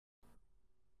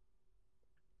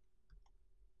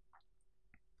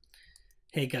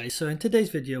Hey guys, so in today's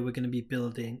video we're going to be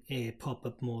building a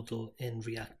pop-up modal in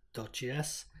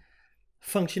React.js.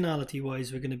 Functionality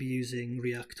wise we're going to be using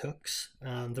React hooks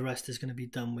and the rest is going to be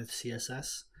done with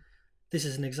CSS. This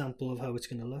is an example of how it's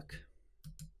going to look.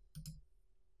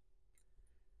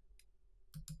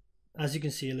 As you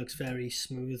can see, it looks very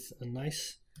smooth and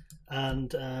nice,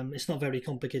 and it's not very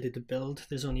complicated to build.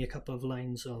 There's only a couple of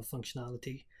lines of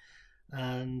functionality,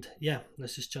 and yeah,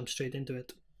 let's just jump straight into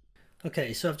it.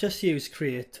 Okay, so I've just used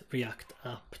create React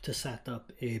app to set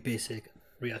up a basic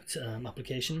React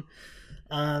application,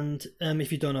 and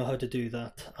if you don't know how to do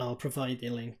that, I'll provide a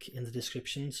link in the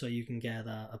description so you can get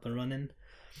that up and running.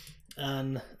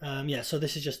 And yeah, so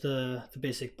this is just the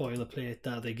basic boilerplate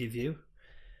that they give you.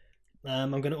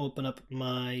 I'm going to open up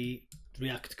my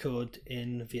React code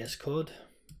in VS Code.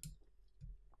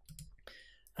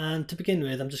 And to begin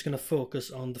with, I'm just going to focus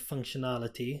on the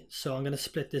functionality. So I'm going to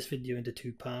split this video into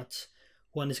two parts.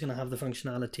 One is going to have the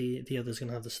functionality, the other is going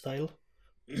to have the style.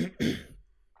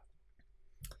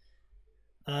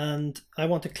 And I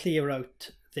want to clear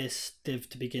out this div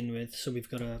to begin with. So we've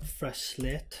got a fresh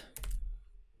slate.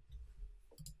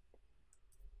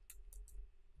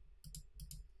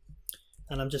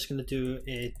 And I'm just going to do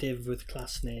a div with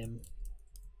class name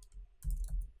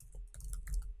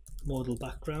modal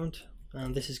background.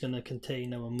 And this is going to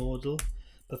contain our modal,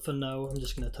 but for now I'm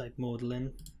just going to type modal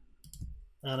in,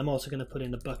 and I'm also going to put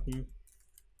in a button,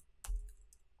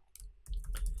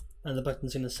 and the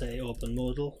button's going to say open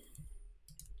modal.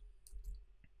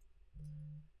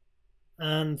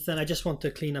 And then I just want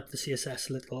to clean up the CSS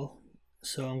a little,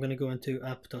 so I'm going to go into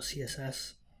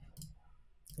app.css.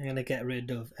 I'm going to get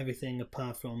rid of everything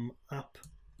apart from app.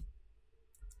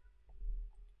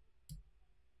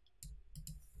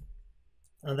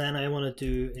 And then I want to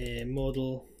do a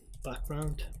modal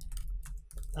background,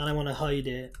 and I want to hide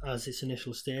it as its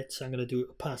initial state, so I'm going to do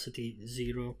opacity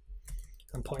 0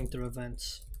 and pointer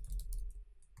events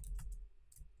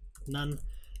none.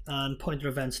 And pointer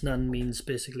events none means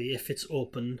basically if it's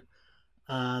open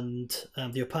and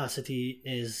the opacity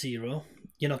is 0,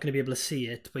 you're not going to be able to see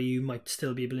it, but you might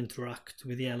still be able to interact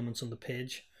with the elements on the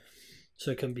page, so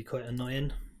it can be quite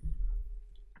annoying.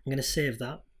 I'm going to save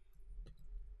that.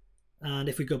 And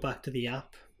if we go back to the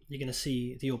app, you're going to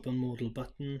see the open modal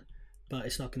button, but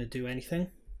it's not going to do anything.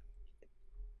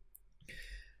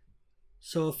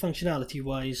 So functionality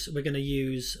wise, we're going to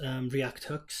use React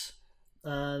hooks,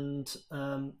 and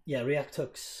yeah, React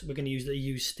hooks, we're going to use the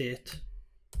useState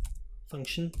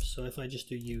function. So if I just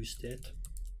do useState,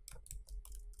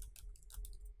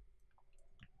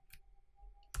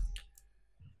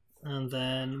 and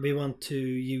then we want to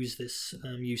use this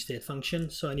useState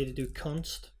function, so I need to do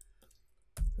const.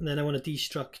 And then I want to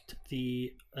destruct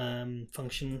the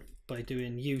function by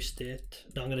doing useState.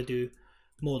 Now I'm going to do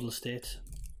modal state,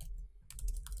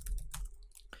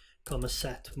 comma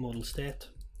set modal state.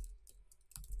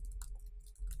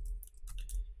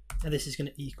 And this is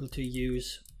going to equal to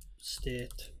use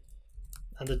state.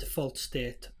 And the default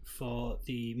state for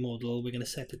the modal, we're going to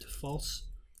set it to false.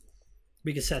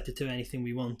 We can set it to anything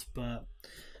we want, but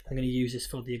I'm going to use this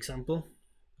for the example.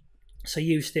 So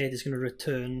useState is going to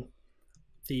return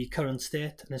the current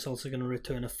state, and it's also going to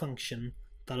return a function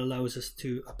that allows us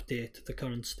to update the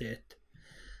current state.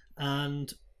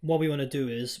 And what we want to do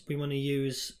is we want to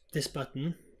use this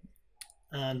button,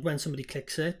 and when somebody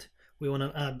clicks it, we want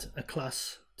to add a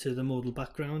class to the modal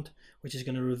background, which is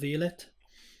going to reveal it.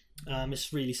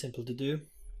 It's really simple to do.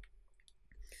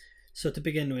 So to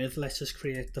begin with, let's just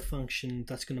create the function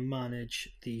that's going to manage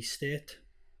the state.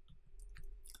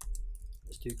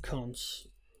 Let's do const.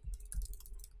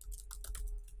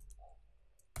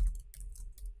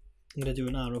 I'm going to do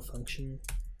an arrow function,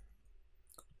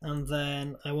 and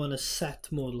then I want to set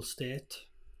modal state,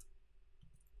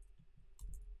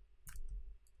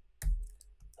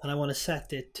 and I want to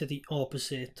set it to the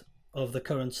opposite of the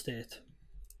current state.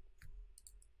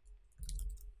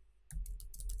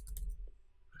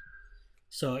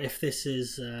 So if this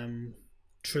is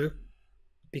true,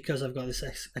 because I've got this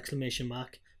exclamation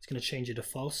mark, it's going to change it to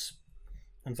false,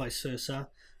 and vice versa.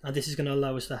 And this is going to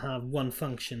allow us to have one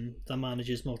function that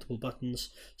manages multiple buttons.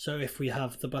 So if we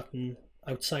have the button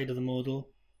outside of the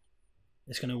modal,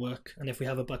 it's going to work. And if we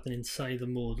have a button inside the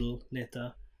modal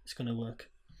later, it's going to work.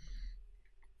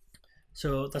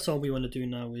 So that's all we want to do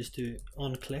now, is do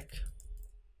onClick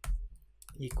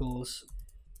equals,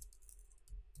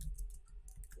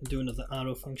 do another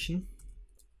arrow function.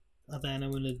 And then I'm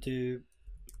going to do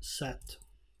set.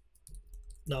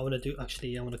 No, I want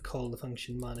to call the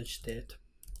function manage state.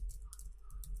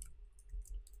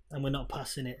 And we're not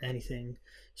passing it anything,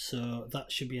 so that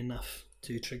should be enough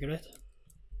to trigger it.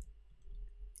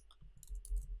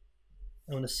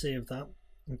 I want to save that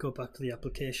and go back to the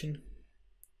application,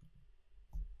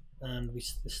 and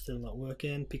it's still not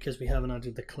working because we haven't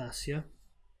added the class here.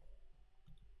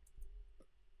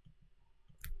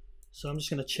 So I'm just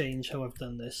going to change how I've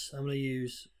done this. I'm going to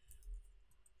use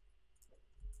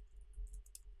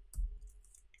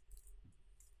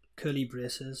curly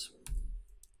braces,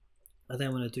 and then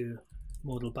I'm going to do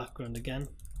modal background again,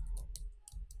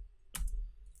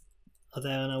 and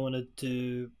then I want to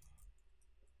do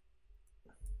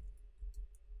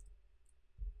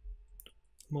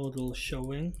modal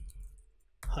showing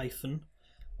hyphen,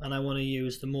 and I want to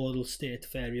use the modal state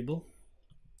variable.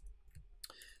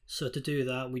 So to do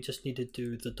that, we just need to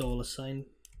do the $sign,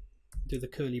 do the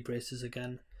curly braces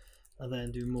again, and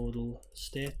then do modal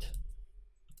state.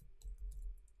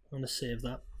 I'm going to save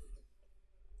that.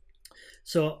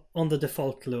 So on the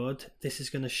default load, this is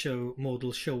going to show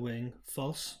modal showing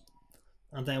false,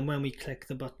 and then when we click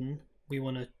the button, we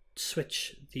want to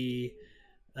switch the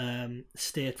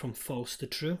state from false to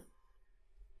true.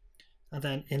 And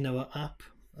then in our app,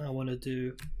 I want to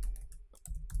do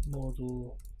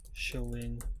modal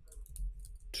showing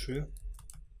true,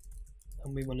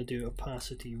 and we want to do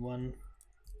opacity 1,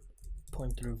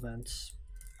 pointer events,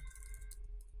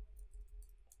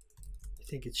 I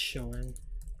think it's showing,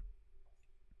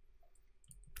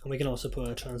 and we can also put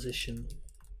a transition.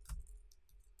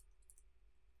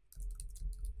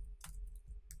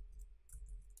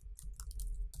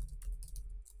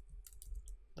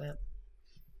 There.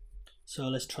 So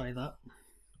let's try that.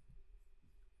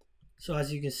 So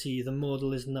as you can see, the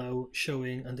modal is now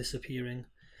showing and disappearing,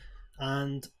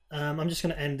 and I'm just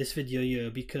going to end this video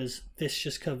here because this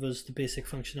just covers the basic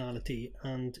functionality,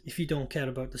 and if you don't care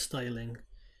about the styling,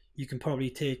 you can probably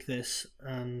take this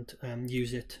and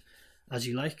use it as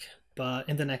you like. But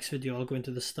in the next video I'll go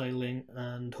into the styling,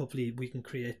 and hopefully we can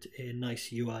create a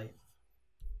nice UI.